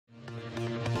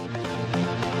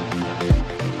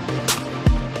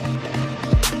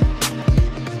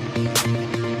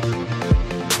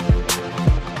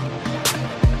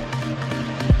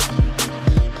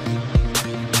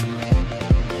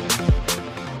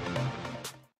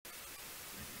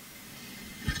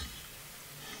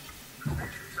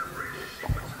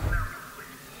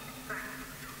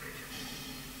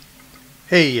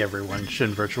Hey everyone,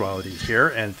 ShinVirtuality here,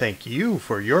 and thank you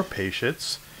for your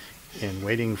patience in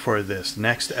waiting for this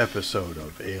next episode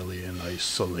of Alien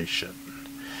Isolation.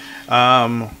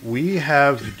 We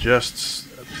have just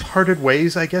parted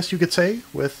ways, I guess you could say,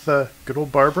 with good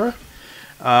old Barbara.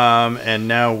 And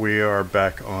now we are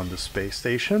back on the space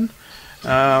station.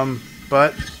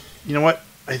 But, you know what?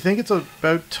 I think it's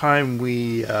about time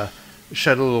we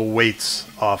shed a little weights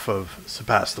off of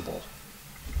Sevastopol.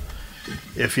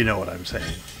 If you know what I'm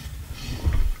saying.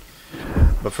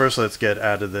 But first, let's get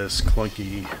out of this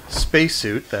clunky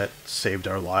spacesuit that saved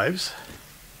our lives.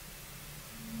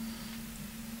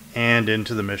 And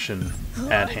into the mission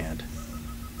at hand.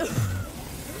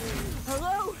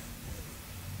 Hello?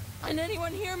 Can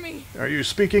anyone hear me? Are you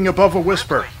speaking above a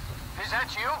whisper? Ripley, is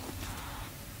that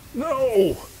you?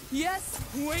 No! Yes,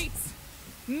 wait!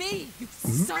 Me, you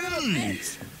son of a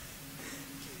bitch!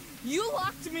 You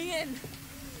locked me in!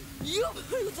 You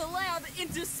blew the lab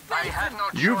into space! I had no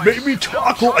choice. You made me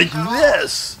talk like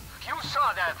this! You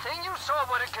saw that thing. You saw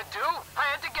what it could do. I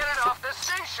had to get it off the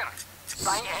station.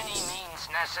 By any means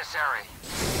necessary.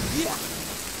 Yeah!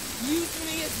 Use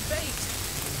me as bait!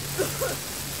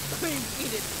 Leave me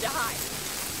to die!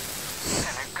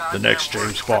 The next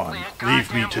James Bond,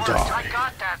 leave me to die. I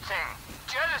got that thing.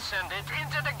 Jettisoned it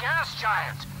into the gas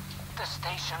giant. The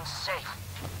station's safe.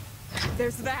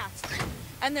 There's that.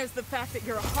 And there's the fact that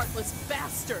you're a heartless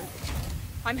bastard.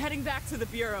 I'm heading back to the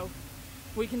Bureau.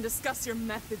 We can discuss your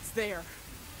methods there.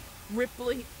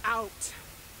 Ripley out.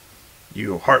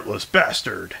 You heartless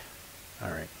bastard!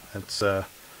 Alright, let's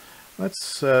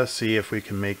see if we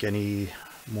can make any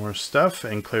more stuff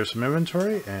and clear some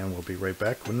inventory, and we'll be right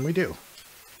back when we do.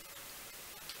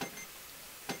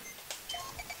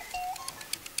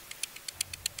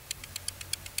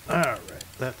 Alright,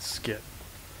 let's get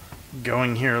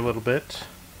going here a little bit.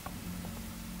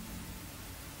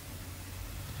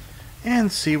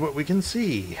 And see what we can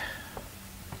see.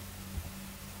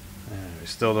 We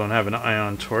still don't have an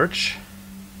ion torch.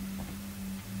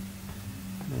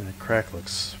 And the crack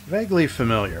looks vaguely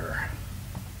familiar.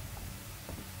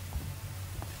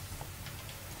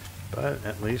 But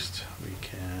at least we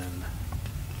can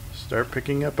start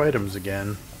picking up items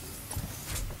again.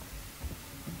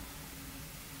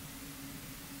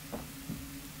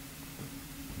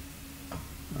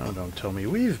 Oh, don't tell me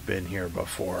we've been here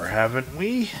before, haven't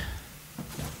we?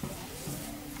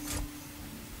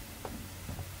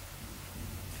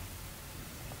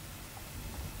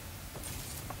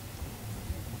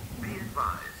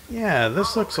 Yeah,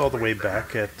 this looks all the way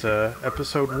back at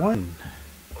episode 1.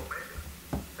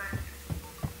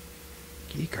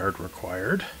 Keycard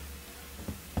required.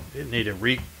 Didn't need a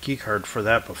keycard for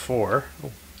that before.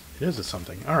 Oh, it is a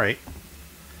something. Alright.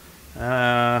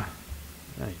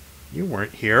 You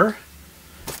weren't here.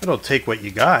 It'll take what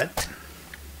you got.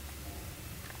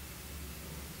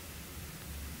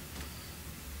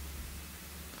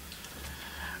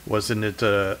 Wasn't it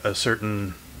a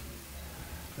certain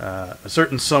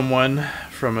someone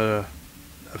from a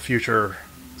future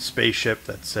spaceship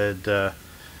that said, I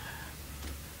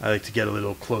like to get a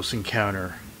little close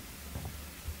encounter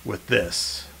with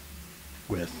this.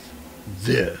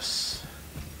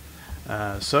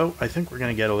 So I think we're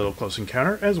going to get a little close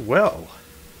encounter as well.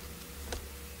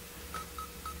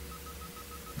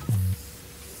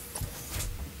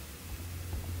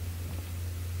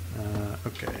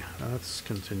 Okay, let's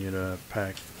continue to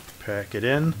pack it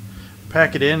in.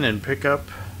 Pack it in and pick up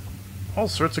all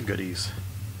sorts of goodies.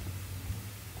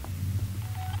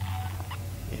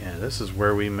 Yeah, this is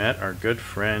where we met our good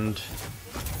friend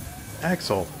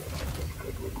Axel.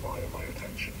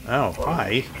 Oh,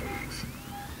 hi.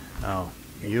 Oh,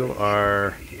 you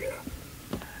are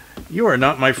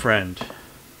not my friend,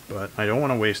 but I don't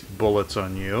want to waste bullets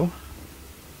on you.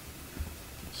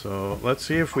 So let's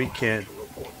see if we can.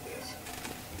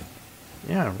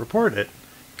 Yeah, report it.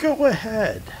 Go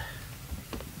ahead.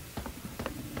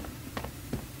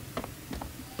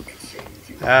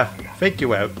 Fake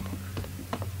you out.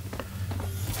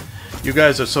 You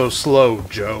guys are so slow,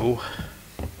 Joe.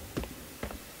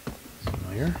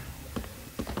 Familiar?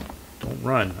 Don't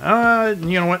run.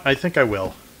 You know what? I think I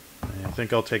will. I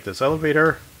think I'll take this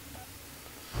elevator.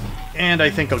 And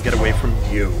I think I'll get away from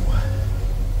you.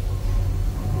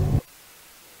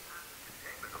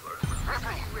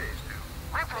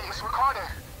 Ripley, it's Ricardo.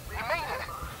 You made it.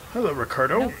 Hello,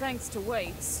 Ricardo. No thanks to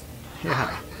Waits.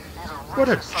 Yeah. What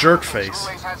a jerk face.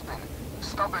 Always has been.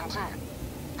 Stubborn too.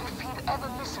 If he'd ever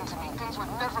listened to me, things would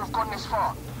never have gone this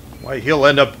far. Why, he'll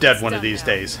end up dead one of these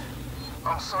days.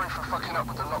 I'm sorry for fucking up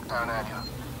with the lockdown earlier.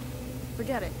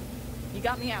 Forget it. You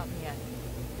got me out in the end.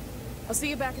 I'll see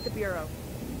you back at the Bureau.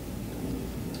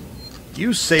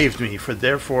 You saved me,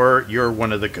 therefore you're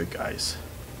one of the good guys.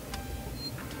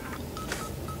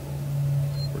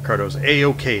 Ricardo's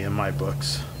A-okay in my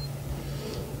books.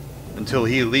 Until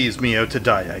he leaves me out to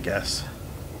die, I guess.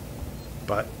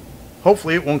 But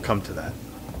hopefully it won't come to that.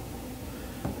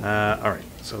 Alright,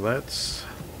 so let's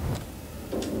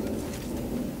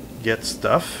get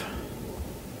stuff.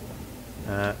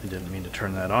 I didn't mean to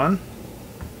turn that on.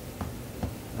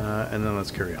 And then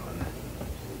let's carry on.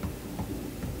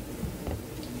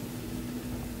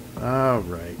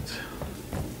 Alright.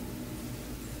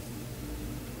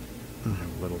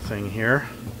 Little thing here.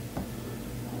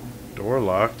 Door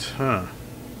locked. Huh.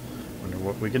 Wonder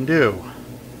what we can do.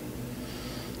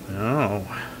 Oh.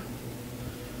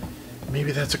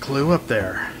 Maybe that's a clue up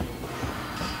there.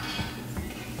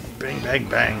 Bang, bang,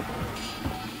 bang.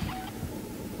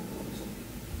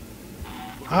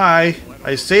 Hi.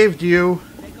 I saved you.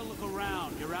 Take a look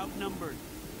around. You're outnumbered.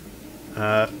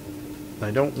 I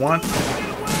don't want...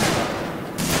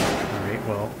 Alright,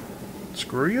 well,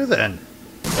 screw you then.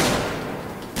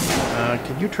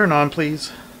 Can you turn on,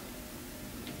 please?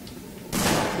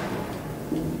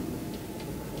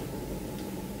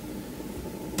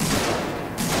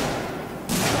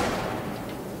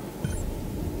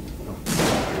 Oh.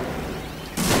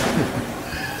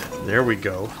 There we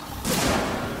go.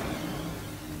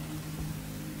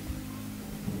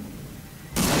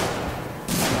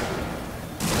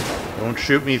 Don't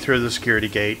shoot me through the security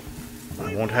gate.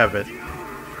 I won't have it.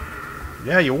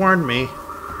 Yeah, you warned me.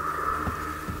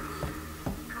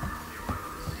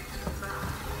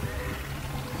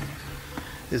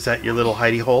 Is that your little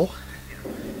hidey hole?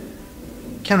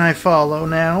 Can I follow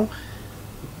now?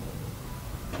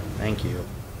 Thank you.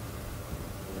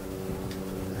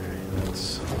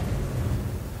 Alright,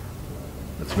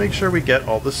 let's make sure we get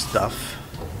all the stuff.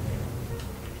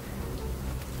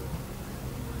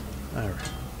 Alright.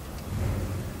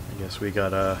 I guess we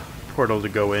got a portal to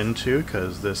go into,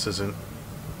 because this isn't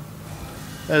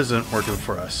working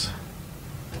for us.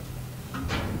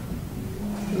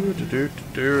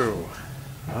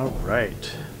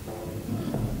 Alright.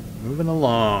 Moving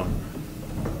along.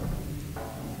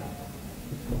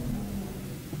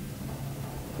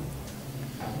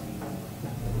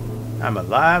 I'm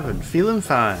alive and feeling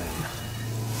fine.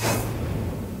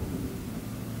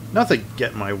 Nothing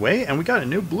get in my way, and we got a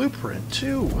new blueprint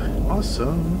too.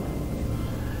 Awesome.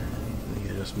 I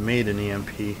think I just made an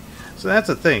EMP. So that's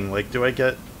a thing. Like, do I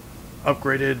get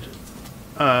upgraded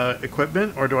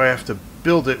equipment, or do I have to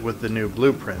build it with the new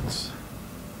blueprints?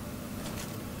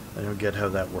 I don't get how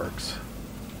that works.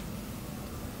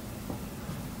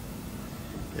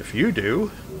 If you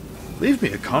do, leave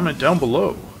me a comment down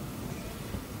below.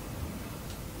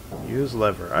 Use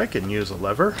lever. I can use a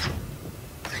lever.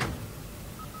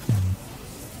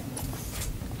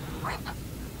 Rip,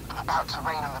 about to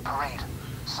rain on the parade.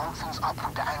 Something's up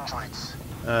with the androids.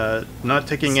 Not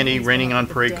taking any raining on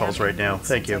parade calls right now.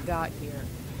 Thank you. I got here.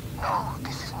 No,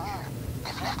 this is new.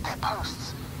 They've left their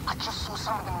posts. I just saw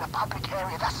some of them in the public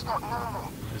area. That's not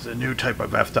normal. There's a new type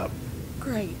of effed up.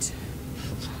 Great.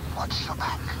 Watch your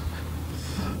back.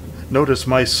 Notice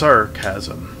my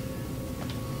sarcasm.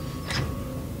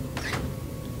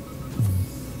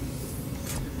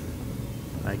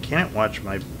 I can't watch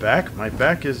my back. My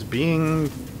back is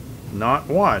being not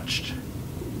watched.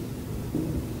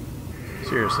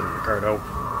 Seriously, Ricardo.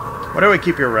 What do I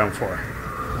keep you around for?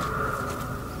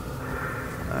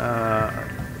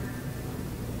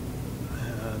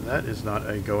 That is not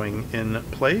a going in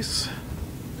place.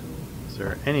 Is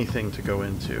there anything to go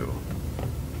into?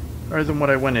 Other than what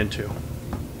I went into?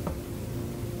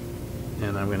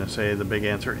 And I'm going to say the big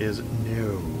answer is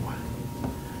no.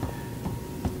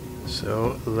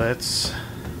 So let's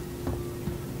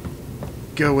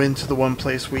go into the one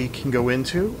place we can go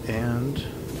into, and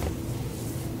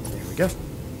there we go.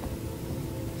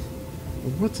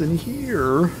 What's in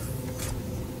here?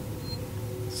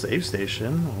 Save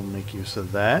station. I'll make use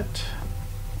of that.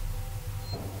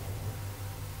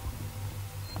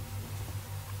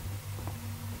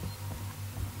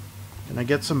 Can I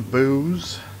get some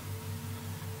booze?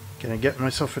 Can I get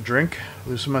myself a drink?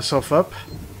 Loosen myself up?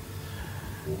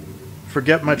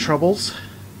 Forget my troubles?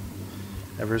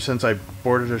 Ever since I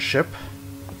boarded a ship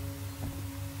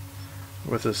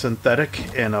with a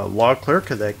synthetic and a law clerk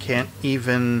that can't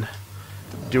even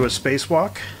do a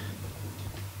spacewalk?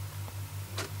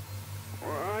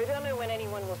 I don't know when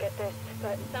anyone will get this,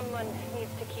 but someone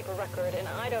needs to keep a record, and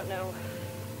I don't know.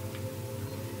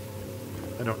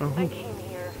 I don't know I who. came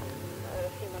here a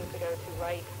few months ago to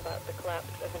write about the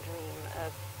collapse of a dream,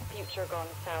 a future gone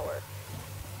sour.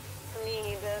 For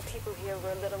me, the people here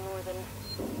were little more than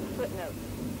footnotes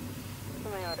for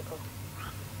my article.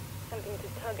 attempting to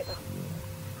tug at the...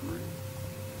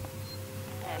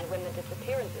 And when the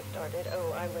disappearances started,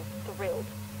 oh, I was thrilled.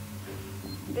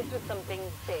 This was something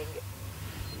big.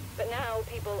 But now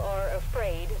people are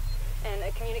afraid, and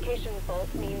a communication fault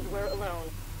means we're alone.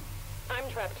 I'm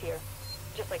trapped here,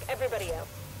 just like everybody else.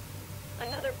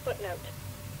 Another footnote.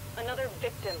 Another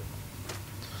victim.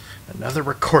 Another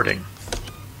recording.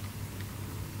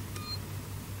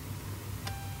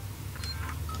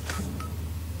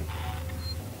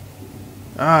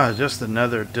 Ah, just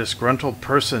another disgruntled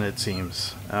person, it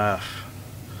seems.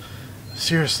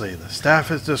 Seriously, the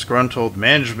staff is disgruntled,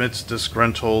 management's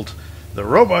disgruntled, the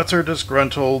robots are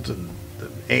disgruntled, and the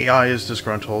AI is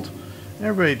disgruntled.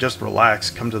 Everybody just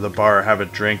relax, come to the bar, have a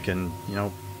drink, and, you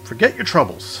know, forget your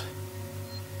troubles.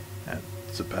 At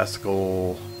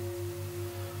Sevastopol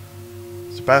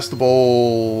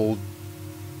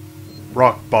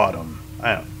rock bottom.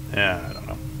 I don't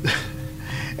know.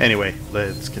 Anyway,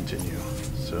 let's continue.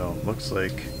 So, looks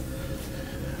like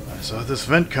I saw this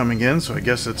vent coming in, so I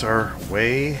guess it's our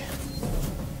way.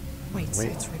 Wait, so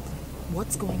it's Ripley.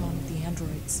 What's going on with the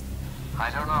androids? I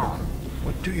don't know.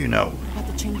 What do you know? About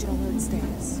the change in alert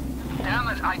status. Damn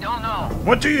it, I don't know.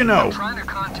 What do you know? I'm trying to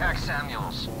contact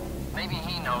Samuels. Maybe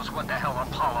he knows what the hell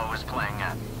Apollo is playing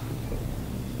at.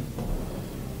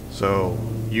 So,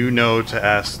 you know to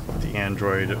ask the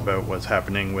android about what's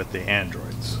happening with the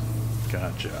androids.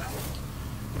 Gotcha.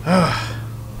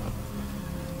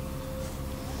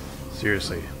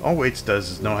 Seriously, all Waits does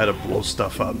is know how to blow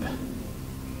stuff up.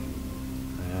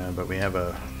 But we have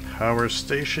a power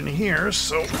station here,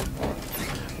 so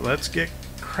let's get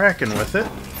cracking with it.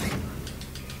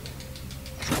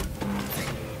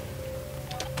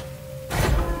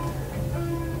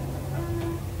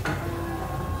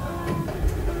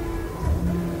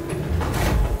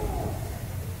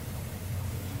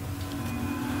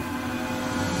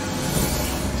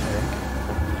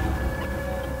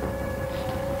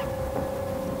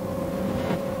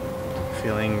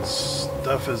 Feeling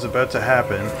stuff is about to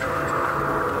happen.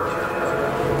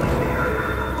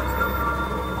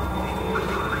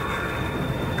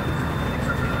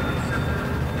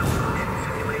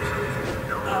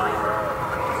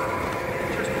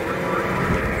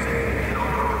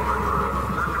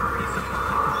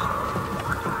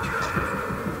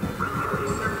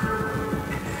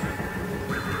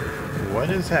 What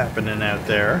is happening out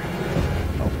there?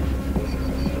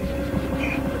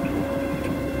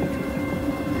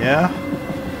 Yeah?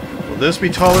 Will this be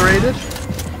tolerated?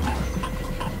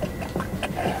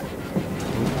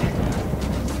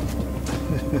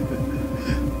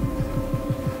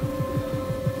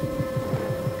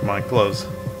 Come on, close.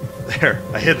 There,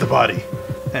 I hit the body.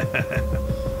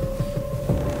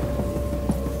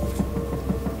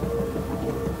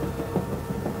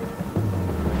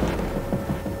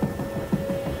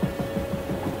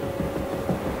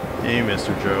 Hey,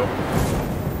 Mr. Joe.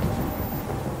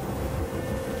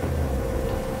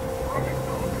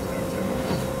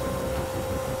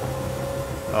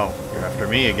 Oh, you're after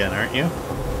me again, aren't you?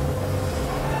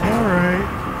 Alright,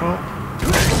 well,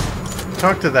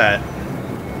 talk to that.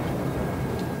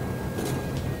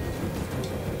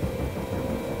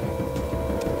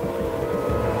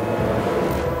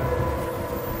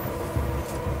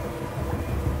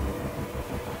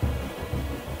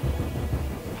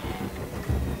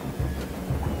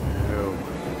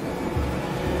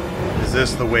 Is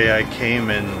this the way I came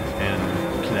and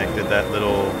connected that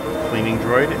little cleaning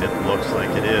droid? It looks like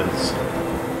it is.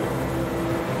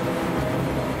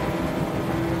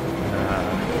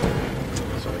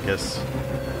 So I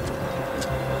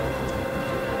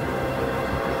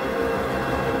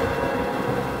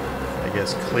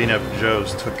guess Cleanup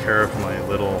Joe's took care of my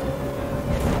little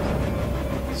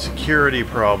security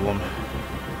problem,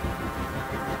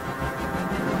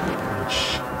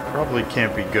 which probably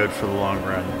can't be good for the long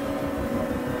run.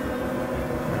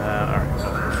 Alright, so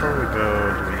before we go,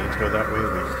 do we need to go that way? We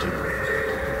do.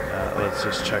 Let's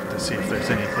just check to see if there's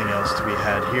anything else to be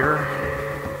had here.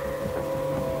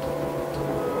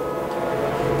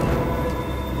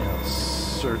 I'll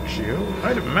search you.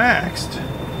 Item maxed.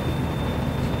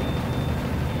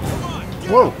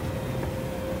 Whoa!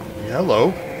 Yeah,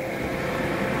 hello.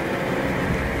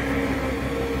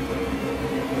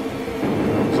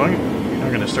 As long as you're not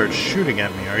going to start shooting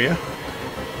at me, are you?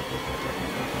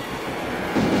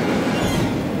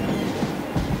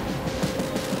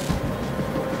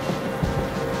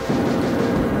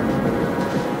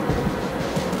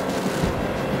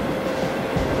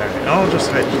 I'll just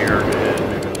hide here and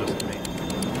maybe it'll just be.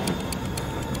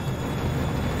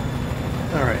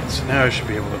 Alright, so now I should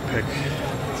be able to pick.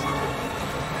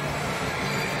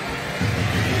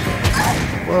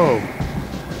 Whoa!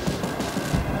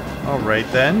 All right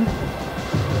then.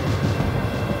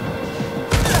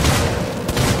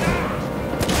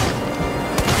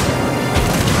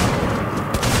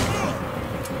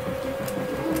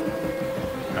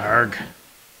 Arg.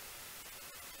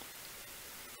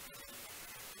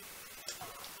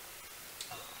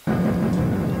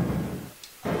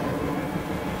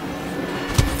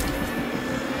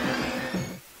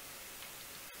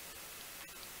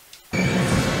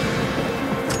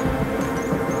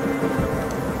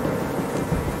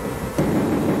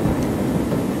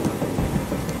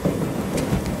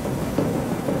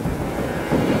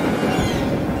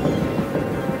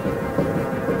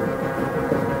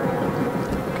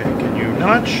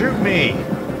 Not shoot me!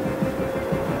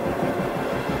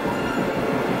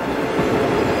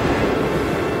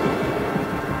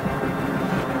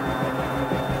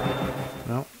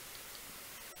 No.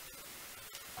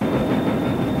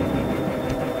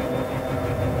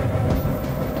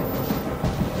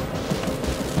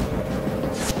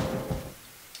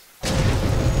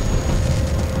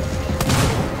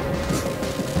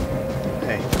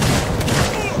 Hey.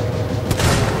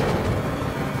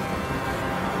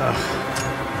 Ugh.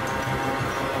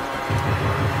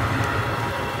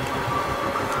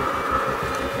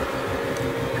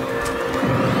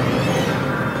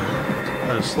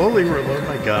 Slowly reload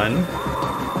my gun.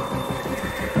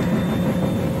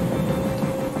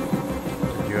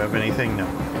 Do you have anything? No.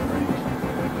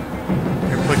 Right.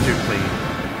 You're quick to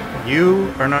clean.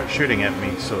 You are not shooting at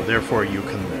me, so therefore you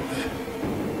can live.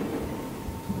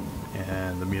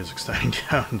 And the music's dying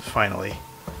down finally.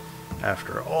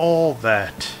 After all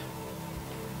that.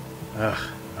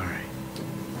 Alright.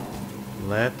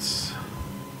 Let's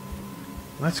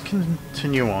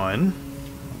continue on.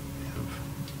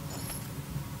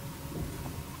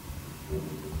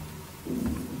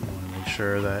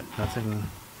 Sure that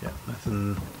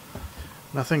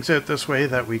nothing's out this way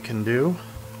that we can do.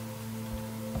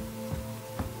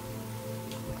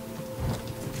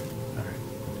 All right.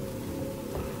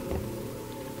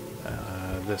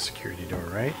 This security door,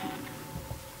 right?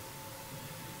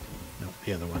 No,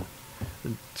 the other one.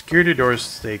 The security doors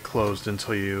stay closed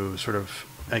until you sort of,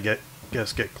 I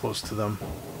guess, get close to them.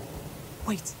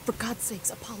 Wait, for God's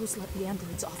sakes, Apollo's let the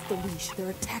androids off the leash.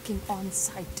 They're attacking on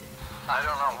sight. I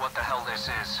don't know what the hell this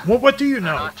is. What do you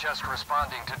know? They're not just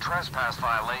responding to trespass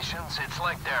violations. It's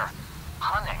like they're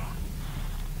hunting.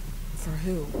 For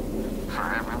who?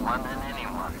 For everyone and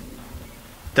anyone.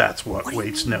 That's what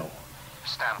waits know.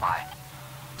 Stand by.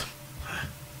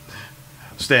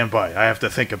 Stand by. I have to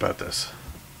think about this.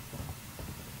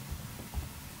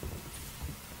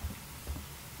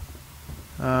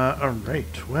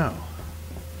 Alright, well.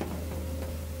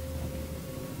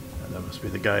 That must be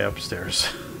the guy upstairs.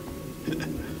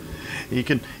 He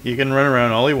can run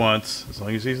around all he wants, as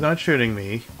long as he's not shooting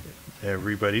me.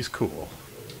 Everybody's cool.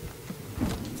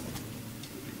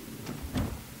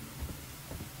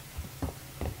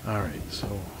 Alright, so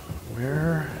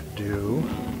where do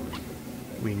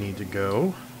we need to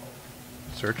go?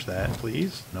 Search that,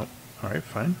 please. Nope. Alright,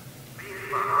 fine.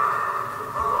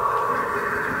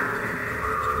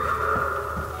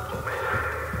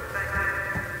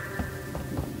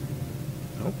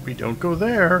 Nope, we don't go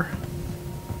there.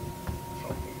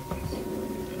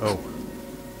 Oh.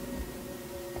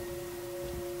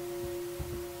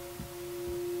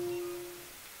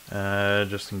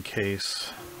 Just in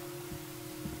case.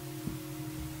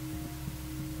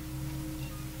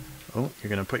 Oh, you're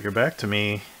gonna put your back to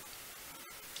me.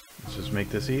 Let's just make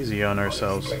this easy on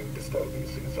ourselves.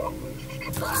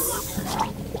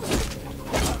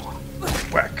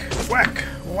 Whack! Whack!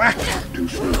 Whack!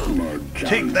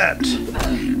 Take that!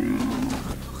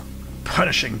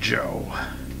 Punishing Joe.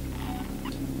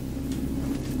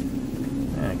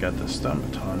 I got the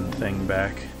stump-ton thing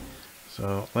back.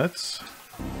 So let's...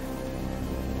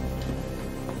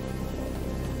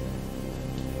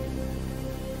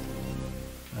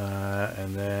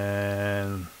 and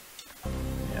then...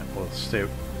 yeah,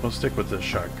 we'll stick with the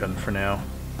shotgun for now.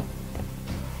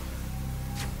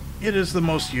 It is the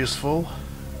most useful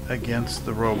against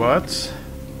the robots,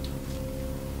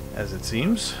 as it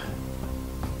seems.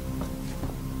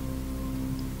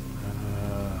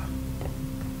 I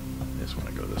just want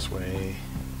to go this way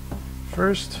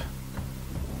first.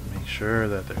 Make sure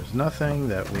that there's nothing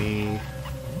that we...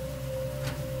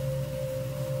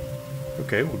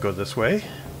 okay, we'll go this way.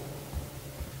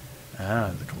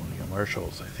 Ah, the Colonial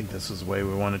Marshals. I think this is the way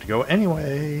we wanted to go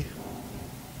anyway.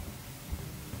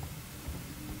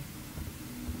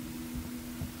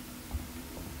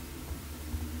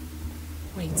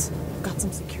 Wait, I've got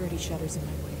some security shutters in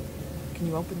my way. Can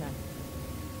you open them?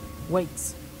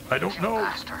 Wait. I don't know. You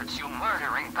bastards, you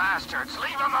murdering bastards!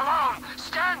 Leave him alone!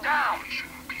 Stand down!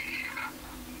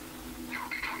 You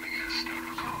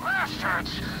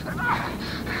bastards!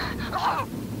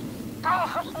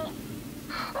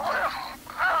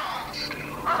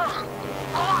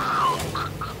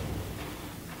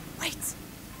 Wait!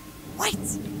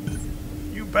 Wait!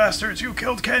 You bastards, you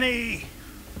killed Kenny!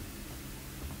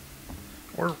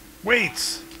 Or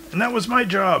wait! And that was my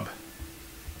job!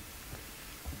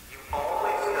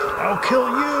 I'll kill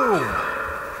you!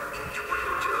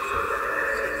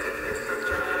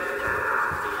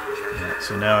 Yeah,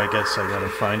 so now I guess I gotta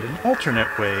find an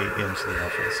alternate way into the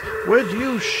office. Would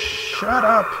you shut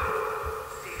up?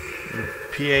 You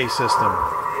PA system.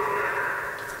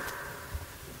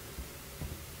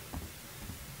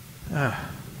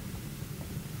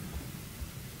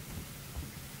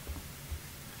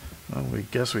 Well, we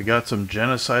guess we got some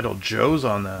genocidal Joes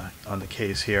on the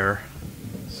case here.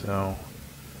 So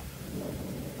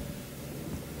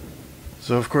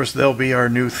of course they'll be our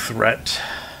new threat.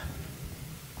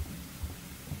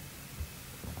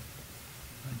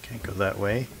 I can't go that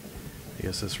way. I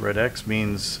guess this red X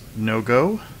means no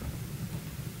go.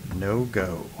 No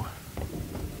go.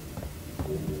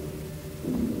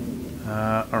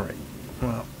 Alright.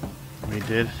 Well, we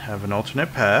did have an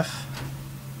alternate path,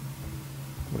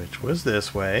 which was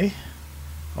this way.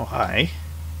 Oh, hi.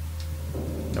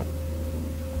 Nope.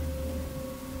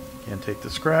 Can't take the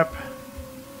scrap,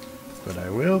 but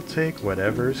I will take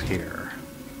whatever's here.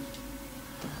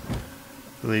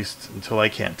 At least until I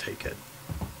can't take it.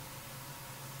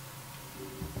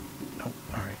 Nope.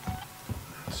 Alright.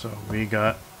 So we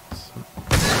got some...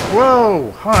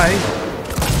 Whoa! Hi!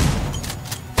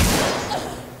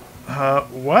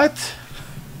 What?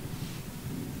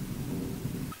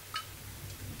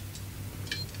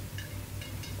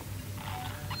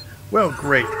 Well,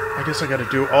 great. I guess I gotta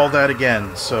do all that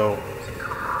again, so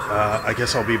I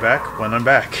guess I'll be back when I'm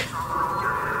back.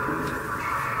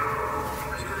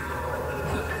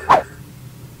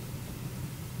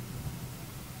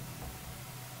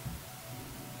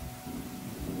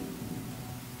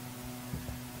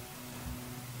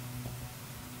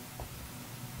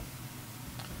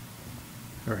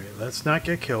 Alright, let's not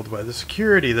get killed by the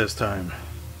security this time.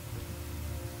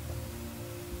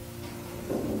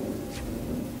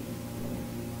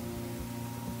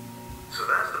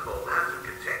 Sevastopol hazard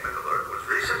containment alert was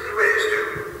recently raised to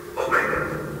Omega.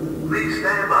 Please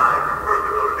stand by for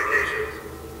further notifications.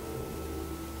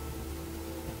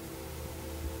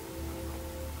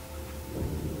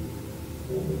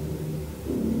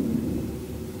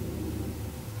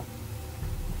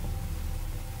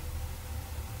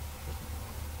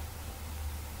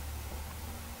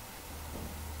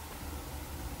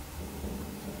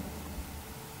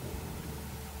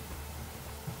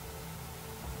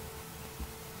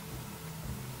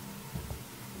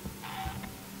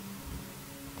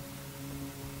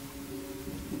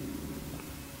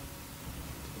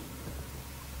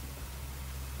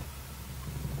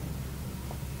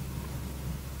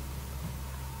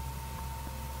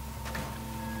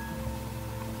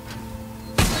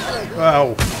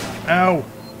 Ow! Ow!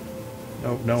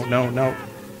 No, no, no, no.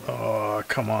 Oh,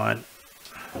 come on.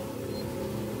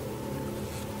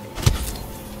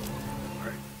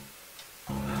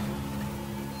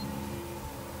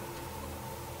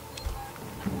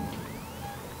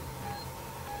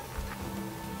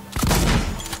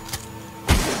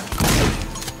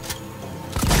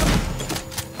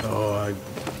 Oh, I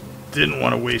didn't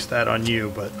want to waste that on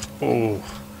you, but oh,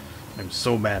 I'm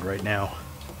so mad right now.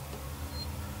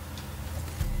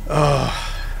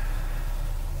 Oh.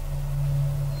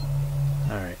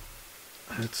 Alright.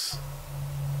 Let's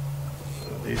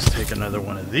at least take another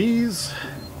one of these.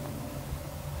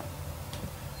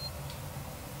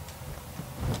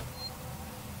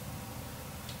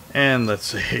 And let's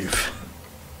save.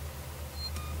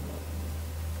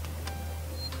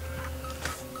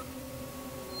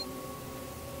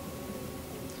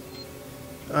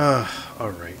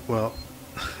 Alright, well,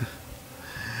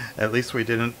 at least we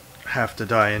didn't have to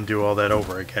die and do all that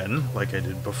over again like I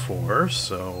did before,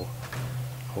 so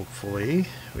hopefully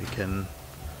we can...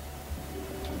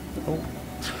 Oh.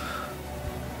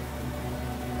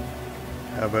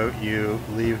 How about you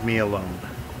leave me alone?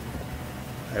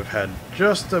 I've had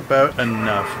just about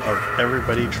enough of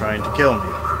everybody trying to kill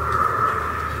me.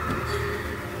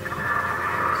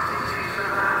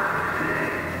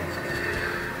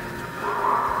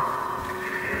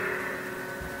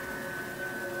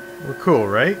 We're cool,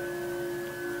 right?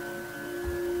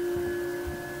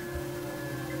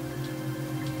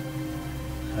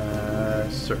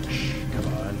 Search. Come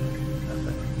on.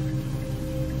 Nothing.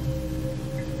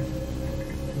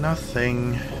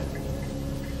 Nothing.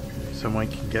 Someone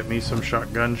can get me some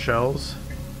shotgun shells.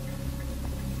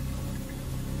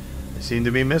 I seem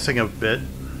to be missing a bit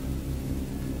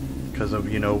because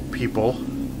of, you know, people.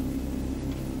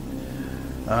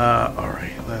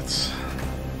 Alright, let's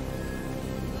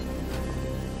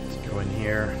go in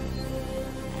here.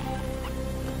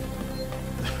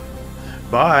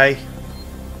 Bye!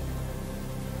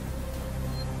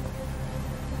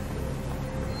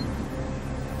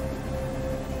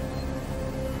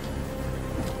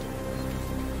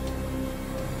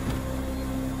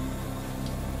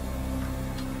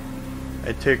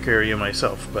 I'd take care of you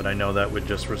myself, but I know that would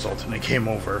just result in a game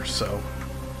over, so...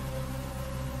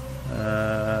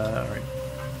 alright.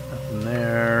 Nothing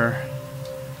there.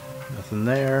 Nothing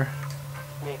there.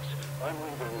 Mix, I'm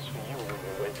leaving this for you when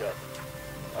you wake up.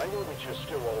 I know that you're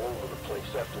still all over the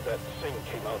place after that thing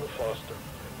came out of Foster,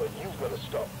 but you've got to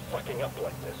stop fucking up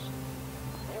like this.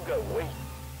 You got way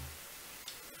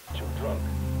too drunk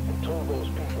and told those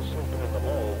people sleeping in the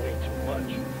mall way too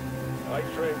much. I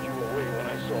dragged you away when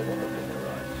I saw the look in your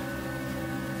eyes.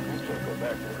 We can't go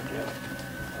back there again.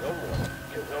 No one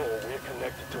can know we're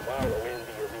connected to Marlow and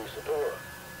the Isadora.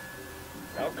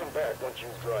 I'll come back once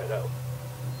you've dried out.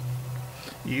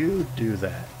 You do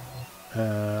that.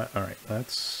 Alright,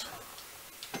 let's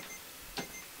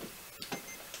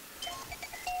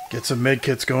get some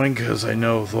medkits going, because I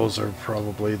know those are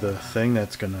probably the thing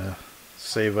that's gonna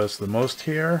save us the most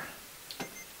here.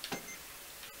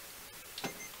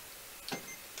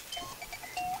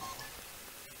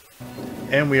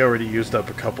 And we already used up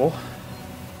a couple.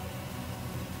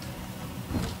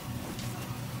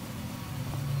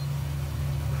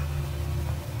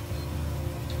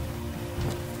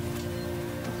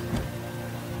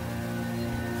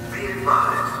 Be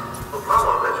advised,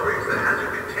 Apollo has raised the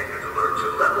hazard containment alert to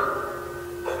level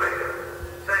Omega.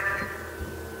 Thank you.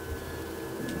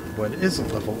 What is a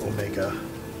level Omega?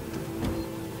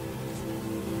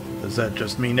 Does that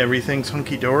just mean everything's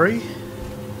hunky-dory?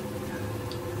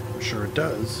 I'm sure it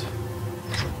does.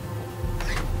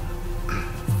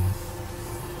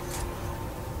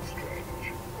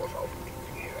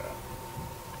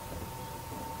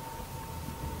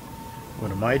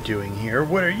 What am I doing here?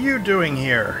 What are you doing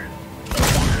here?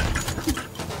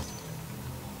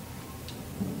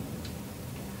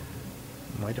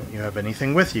 Why don't you have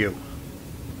anything with you?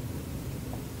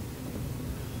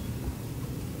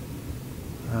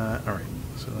 Alright,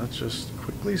 so let's just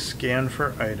quickly scan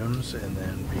for items and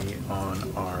then be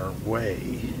on our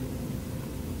way.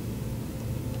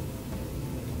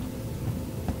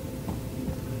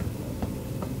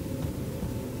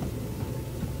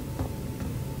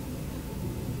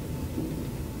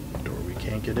 Door we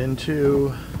can't get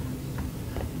into.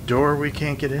 Door we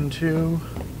can't get into.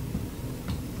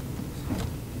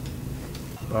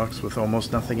 Box with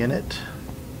almost nothing in it.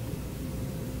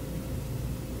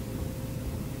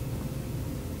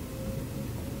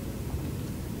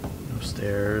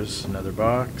 Upstairs, another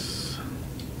box.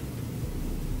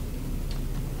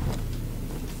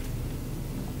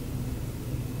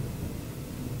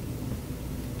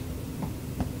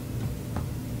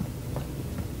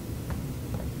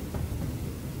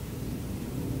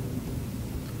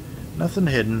 Nothing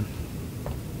hidden.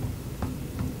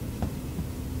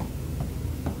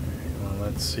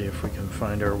 Let's see if we can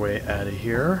find our way out of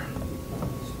here.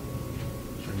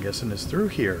 Which I'm guessing is through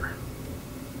here.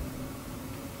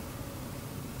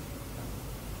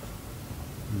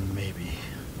 Maybe.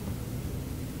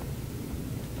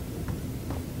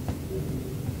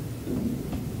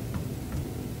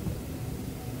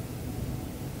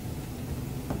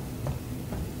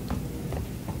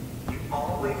 You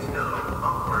always know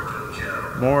upward to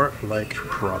Joe. More like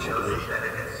probably.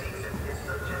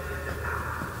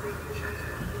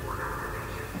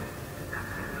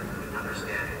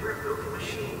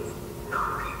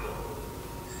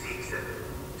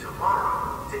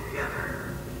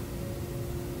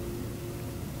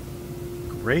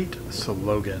 Great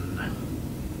slogan.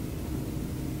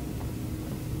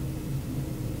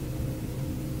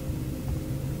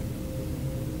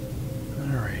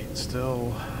 Alright,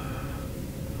 still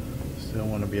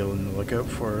want to be able to look out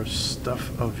for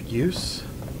stuff of use.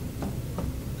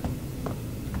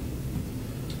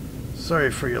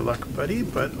 Sorry for your luck, buddy,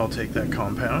 but I'll take that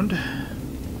compound.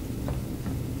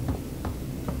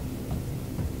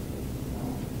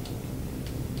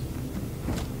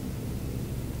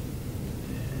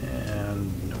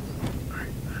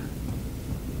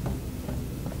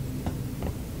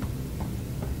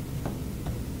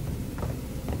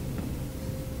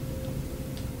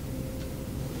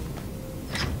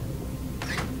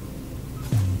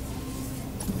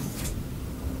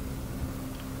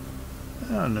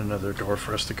 And another door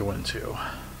for us to go into.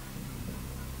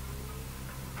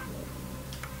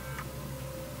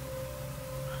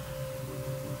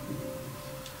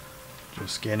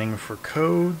 Just scanning for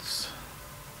codes.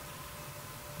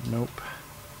 Nope.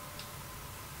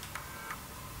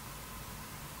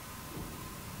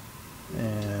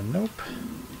 And nope.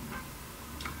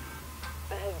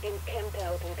 I have been camped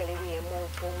out in Galleria Mall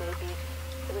for maybe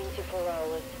 24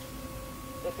 hours.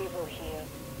 The people here,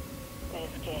 they're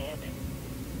scared.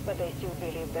 But they still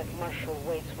believe that martial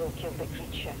ways will kill the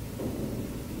creature.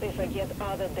 They forget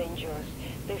other dangers.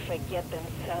 They forget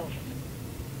themselves.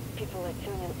 People are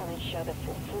tuning on each other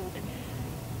for food,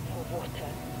 for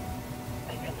water.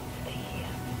 I cannot stay here.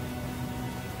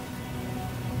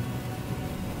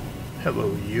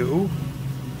 Hello, you.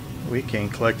 We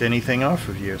can't collect anything off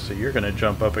of you, so you're gonna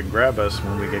jump up and grab us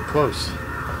when we get close.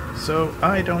 So,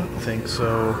 I don't think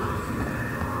so.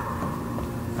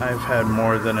 I've had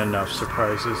more than enough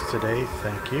surprises today,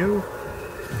 thank you.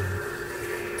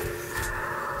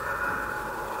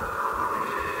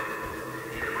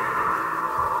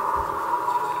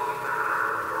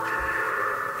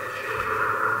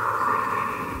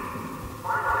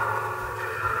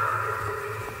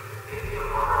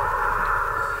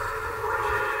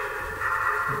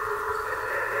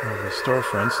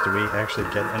 Storefronts, do we actually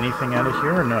get anything out of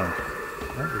here or no?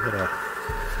 Oh, we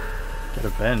get a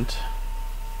vent.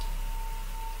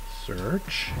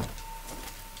 Search.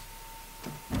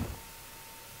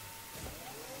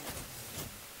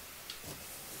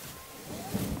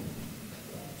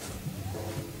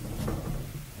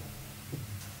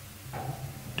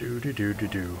 Do.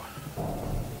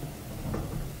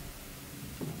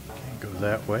 Can't go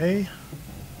that way.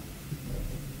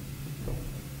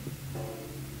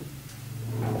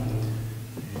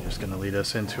 Going to lead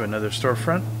us into another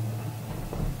storefront,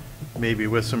 maybe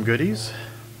with some goodies.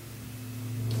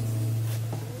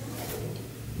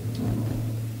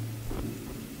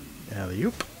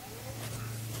 Alley-oop.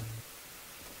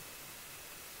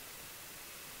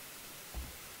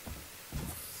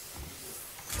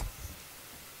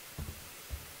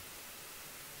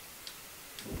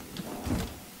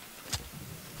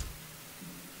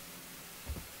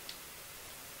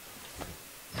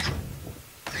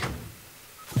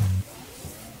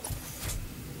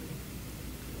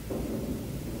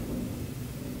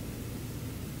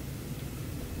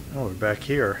 Oh, we're back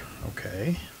here.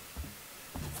 Okay.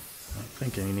 I'm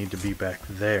thinking you need to be back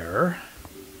there.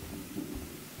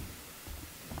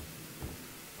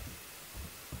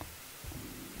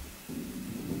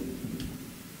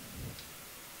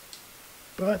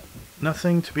 But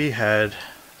nothing to be had.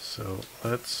 So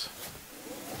let's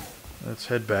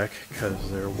head back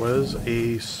because there was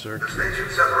a circuit. The station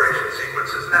separation sequence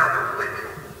is now complete.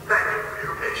 Thank you for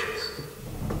your patience.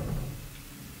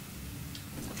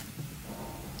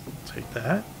 Take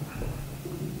that.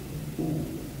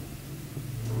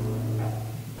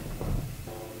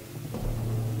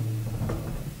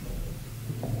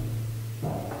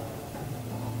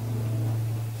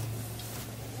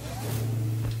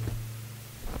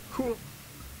 Cool.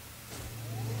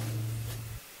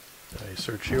 Did I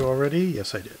search you already?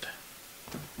 Yes, I did.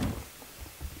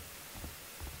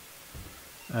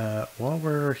 While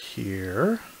we're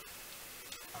here,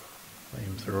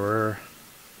 flamethrower.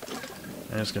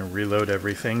 I'm just going to reload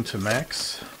everything to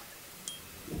max.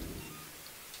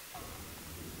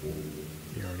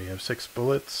 You already have 6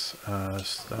 bullets.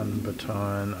 Stun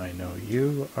baton, I know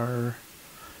you are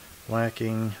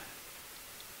lacking.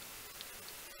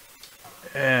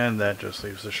 And that just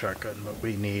leaves the shotgun, but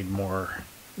we need more.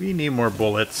 We need more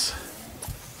bullets.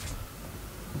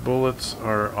 Bullets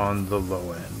are on the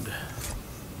low end.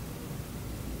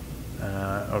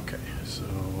 Okay, so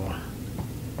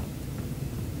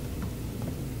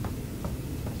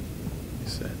you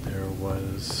said there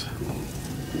was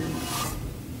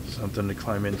something to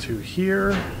climb into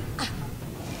here,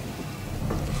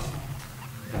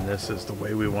 and this is the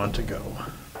way we want to go.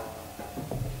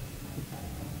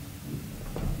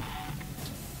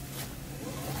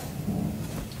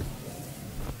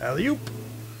 Alley-oop!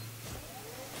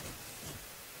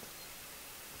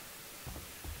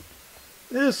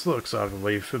 This looks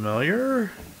oddly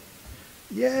familiar.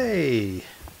 Yay!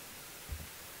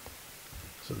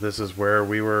 So this is where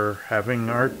we were having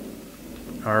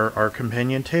our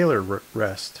companion Taylor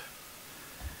rest,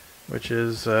 which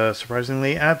is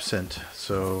surprisingly absent.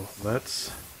 So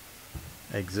let's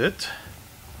exit.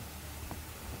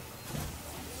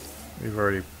 We've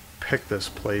already picked this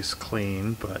place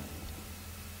clean, but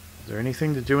is there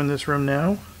anything to do in this room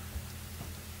now?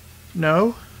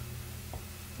 No?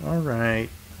 Alright.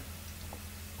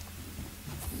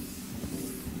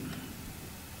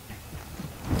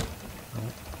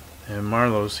 And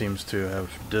Marlowe seems to have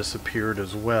disappeared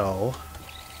as well.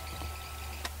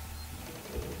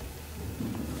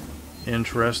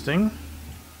 Interesting.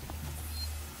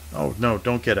 Oh, no,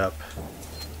 don't get up.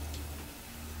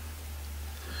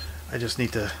 I just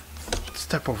need to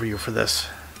step over you for this.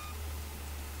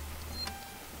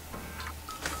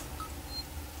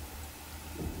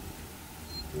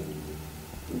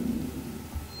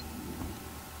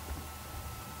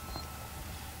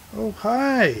 Oh,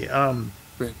 hi.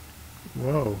 Rick,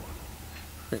 Whoa.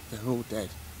 Rick, they're all dead.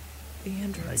 The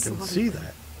androids I can slaughtered see them.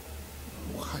 that.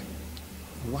 Why?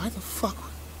 Why the fuck?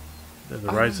 They're the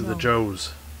I rise don't of the know.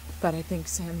 Joes. But I think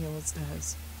Samuels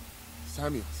does.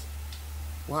 Samuels?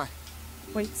 Why?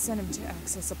 Wait, sent him to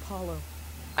access Apollo.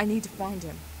 I need to find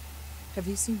him. Have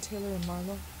you seen Taylor and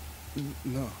Marlowe?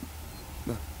 No.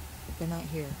 They're not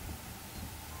here.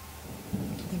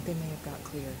 I think they may have got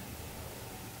clear.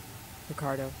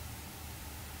 Ricardo.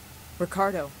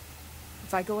 Ricardo,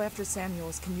 if I go after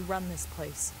Samuels, can you run this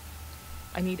place?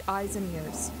 I need eyes and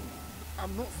ears.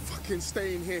 I'm not fucking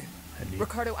staying here.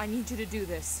 Ricardo, I need you to do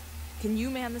this. Can you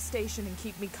man the station and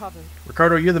keep me covered?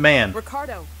 Ricardo, you're the man.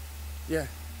 Ricardo, Yeah,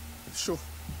 sure.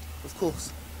 Of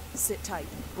course. sit tight.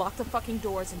 Lock the fucking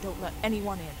doors and don't let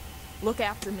anyone in. Look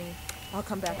after me. I'll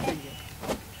come back for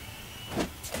you.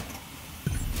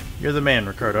 You're the man,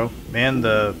 Ricardo. Man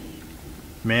the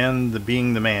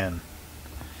being the man.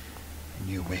 And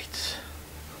you wait.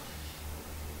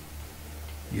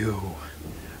 You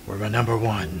were my number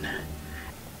one.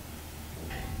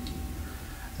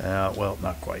 Well,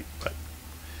 not quite, but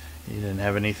you didn't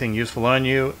have anything useful on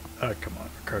you. Come on,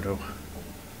 Ricardo.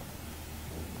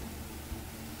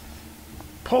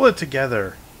 Pull it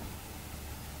together.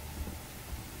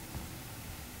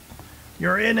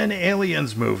 You're in an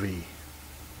Aliens movie.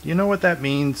 Do you know what that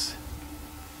means?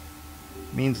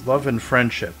 It means love and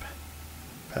friendship.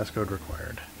 Passcode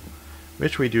required.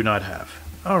 Which we do not have.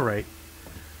 Alright.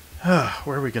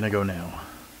 Where are we going to go now?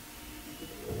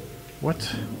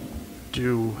 What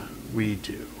do we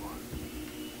do?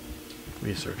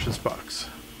 We search this box,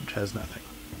 which has nothing.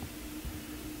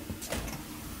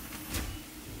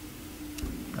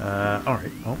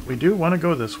 Alright, well, we do want to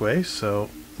go this way, so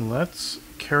let's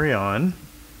carry on.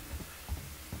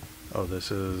 Oh,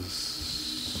 this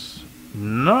is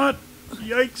not...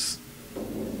 Yikes!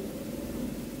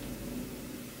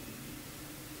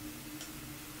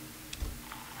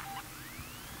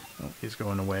 Oh, he's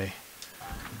going away.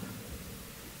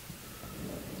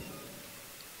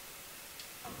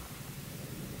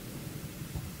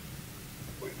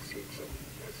 Wait, Simpson,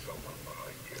 there's someone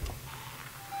behind you,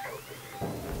 helping you,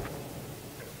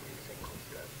 every single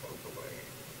step of the way.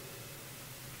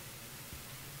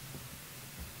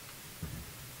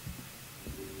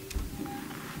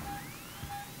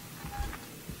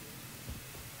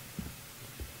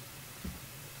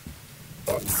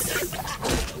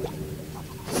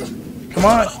 Come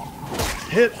on!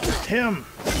 Hit him!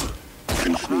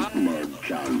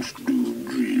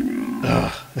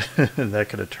 Ugh. That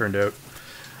could have turned out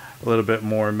a little bit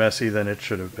more messy than it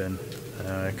should have been.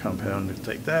 Compound to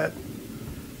take that.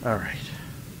 Alright.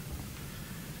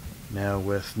 Now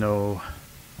with no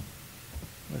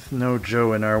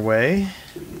Joe in our way.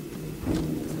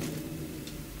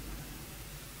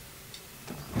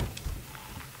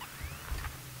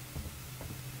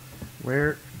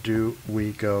 Where do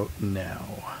we go now?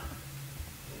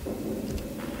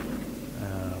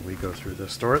 We go through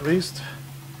this door at least.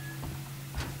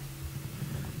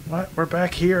 What? We're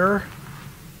back here?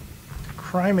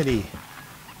 Criminy.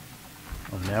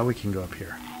 Oh, now we can go up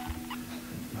here.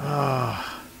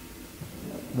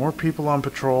 More people on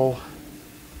patrol.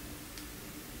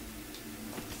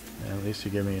 At least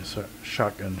you give me a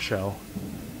shotgun shell.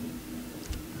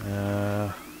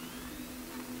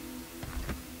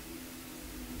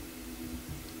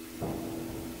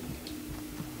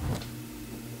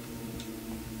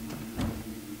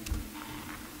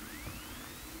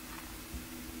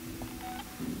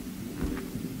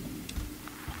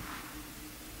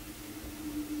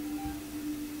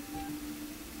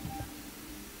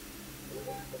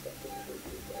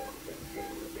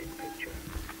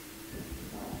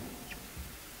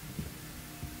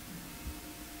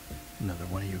 Another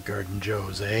one of you Garden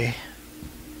Joes, eh?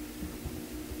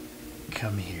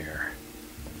 Come here.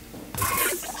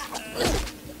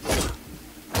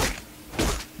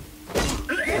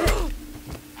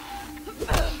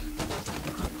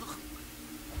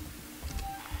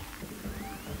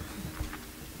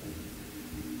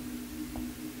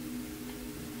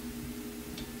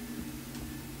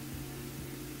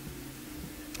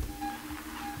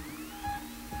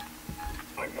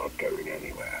 I'm not going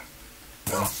anywhere.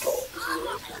 Not talk.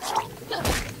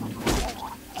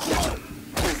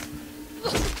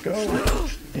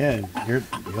 Yeah, the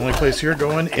only place you're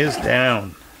going is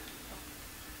down.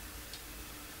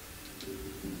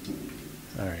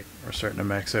 Alright, we're starting to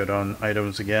max out on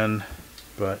items again,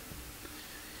 but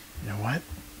you know what?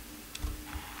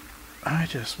 I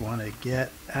just want to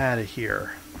get out of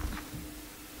here.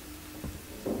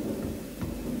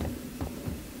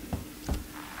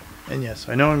 And yes,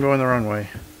 I know I'm going the wrong way.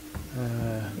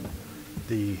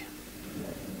 The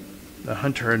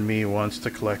hunter in me wants to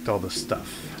collect all the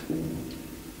stuff.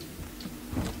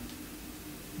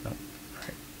 Nope.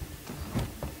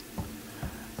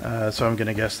 Alright. So I'm going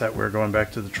to guess that we're going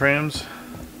back to the trams.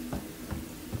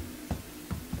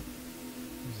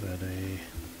 Is that a...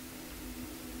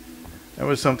 That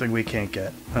was something we can't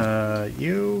get.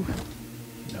 You...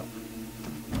 No.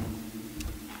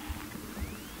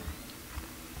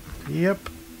 Yep.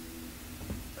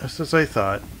 Just as I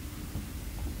thought.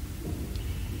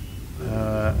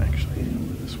 Actually, I'll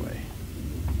go this way.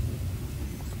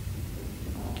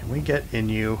 Can we get in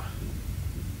you?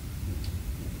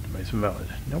 Device invalid.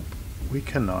 Nope, we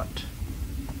cannot.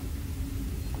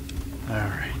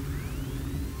 Alright.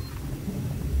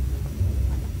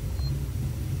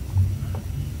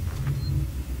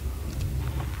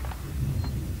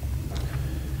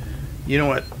 You know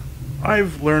what?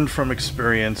 I've learned from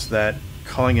experience that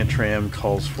calling a tram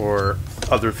calls for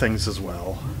other things as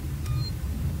well.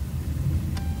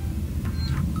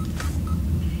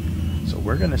 So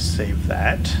we're going to save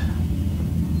that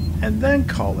and then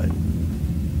call it.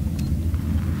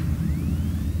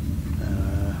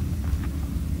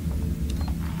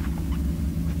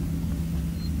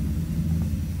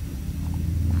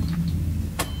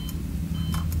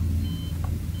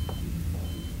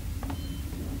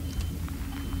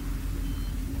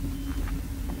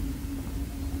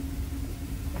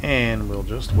 And we'll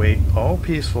just wait all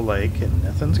peaceful like, and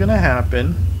nothing's gonna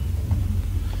happen.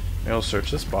 We'll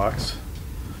search this box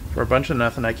for a bunch of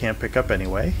nothing I can't pick up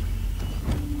anyway.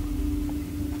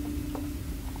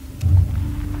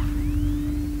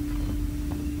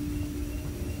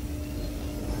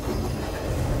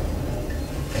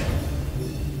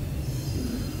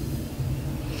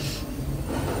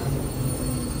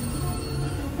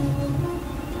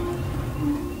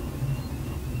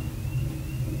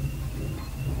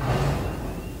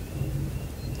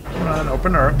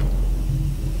 Open her up.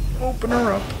 Open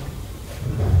her up.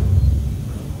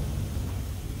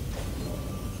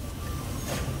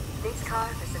 This car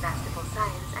for Sevastopol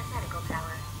Science and Medical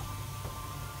Tower.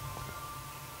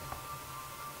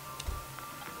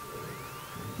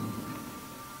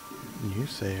 You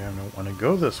say I don't want to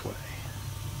go this way.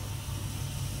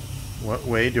 What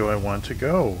way do I want to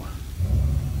go?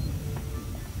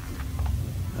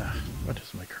 What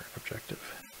is my current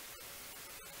objective?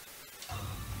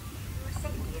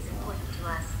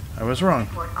 I was wrong.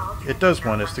 It does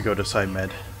want us to go to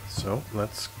SciMed, so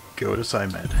let's go to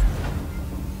SciMed.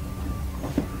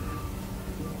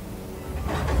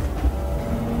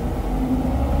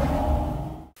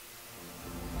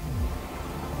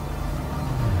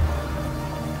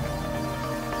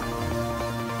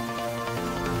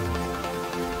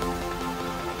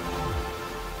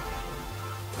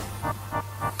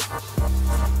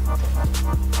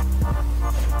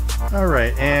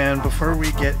 Alright, and before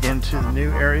we get into the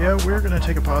new area, we're going to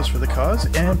take a pause for the cause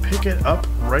and pick it up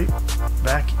right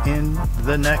back in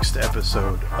the next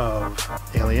episode of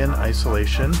Alien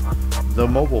Isolation, the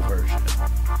mobile version.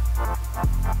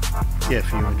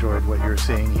 If you enjoyed what you're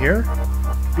seeing here,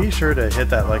 be sure to hit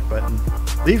that like button,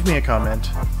 leave me a comment,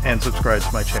 and subscribe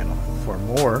to my channel for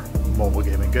more mobile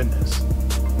gaming goodness.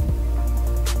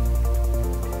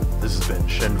 This has been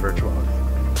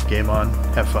ShinVirtuality. Game on,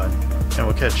 have fun, and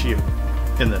we'll catch you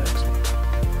in the next one.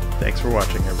 Thanks for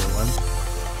watching, everyone.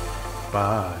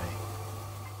 Bye.